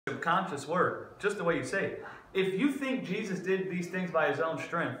subconscious work, just the way you say it. If you think Jesus did these things by his own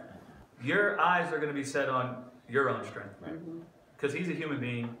strength, your eyes are going to be set on your own strength. Because he's a human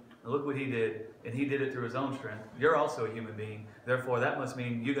being. And look what he did. And he did it through his own strength. You're also a human being. Therefore, that must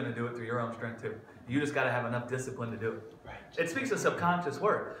mean you're going to do it through your own strength too. You just got to have enough discipline to do it. Right. It speaks of subconscious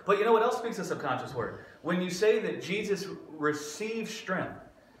work. But you know what else speaks of subconscious work? When you say that Jesus received strength.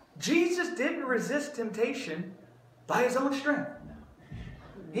 Jesus didn't resist temptation by his own strength.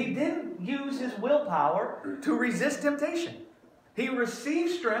 He didn't use his willpower to resist temptation. He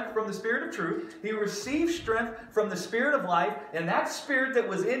received strength from the Spirit of truth. He received strength from the Spirit of life. And that Spirit that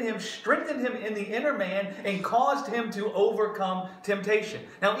was in him strengthened him in the inner man and caused him to overcome temptation.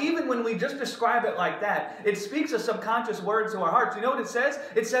 Now, even when we just describe it like that, it speaks a subconscious word to our hearts. You know what it says?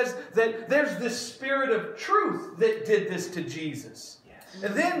 It says that there's this Spirit of truth that did this to Jesus.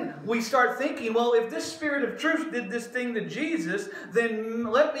 And then we start thinking, well, if this Spirit of truth did this thing to Jesus, then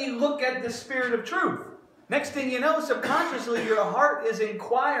let me look at the Spirit of truth. Next thing you know, subconsciously, your heart is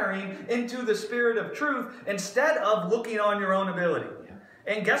inquiring into the Spirit of truth instead of looking on your own ability.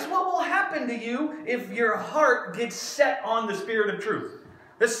 And guess what will happen to you if your heart gets set on the Spirit of truth?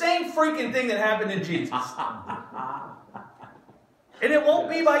 The same freaking thing that happened to Jesus. And it won't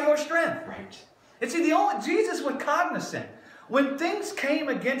be by your strength. And see, Jesus was cognizant. When things came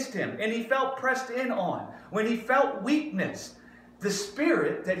against him and he felt pressed in on, when he felt weakness, the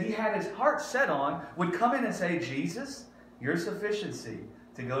Spirit that he had his heart set on would come in and say, Jesus, your sufficiency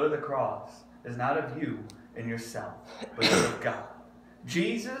to go to the cross is not of you and yourself, but it's of God.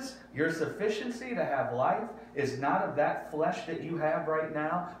 Jesus, your sufficiency to have life is not of that flesh that you have right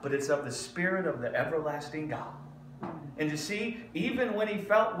now, but it's of the Spirit of the everlasting God. And you see, even when he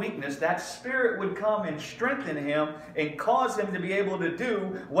felt weakness, that Spirit would come and strengthen him and cause him to be able to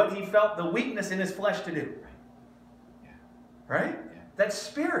do what he felt the weakness in his flesh to do. Right? That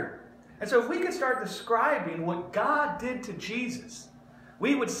Spirit. And so if we could start describing what God did to Jesus,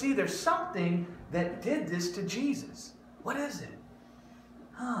 we would see there's something that did this to Jesus. What is it?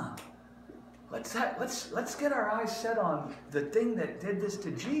 Let's get our eyes set on the thing that did this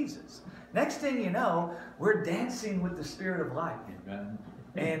to Jesus. Next thing you know, we're dancing with the Spirit of life. Amen.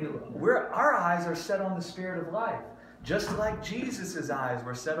 And our eyes are set on the Spirit of life. Just like Jesus' eyes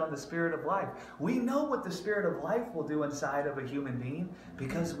were set on the Spirit of life. We know what the Spirit of life will do inside of a human being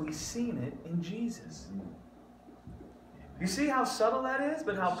because we've seen it in Jesus. You see how subtle that is,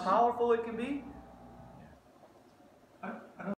 but how powerful it can be?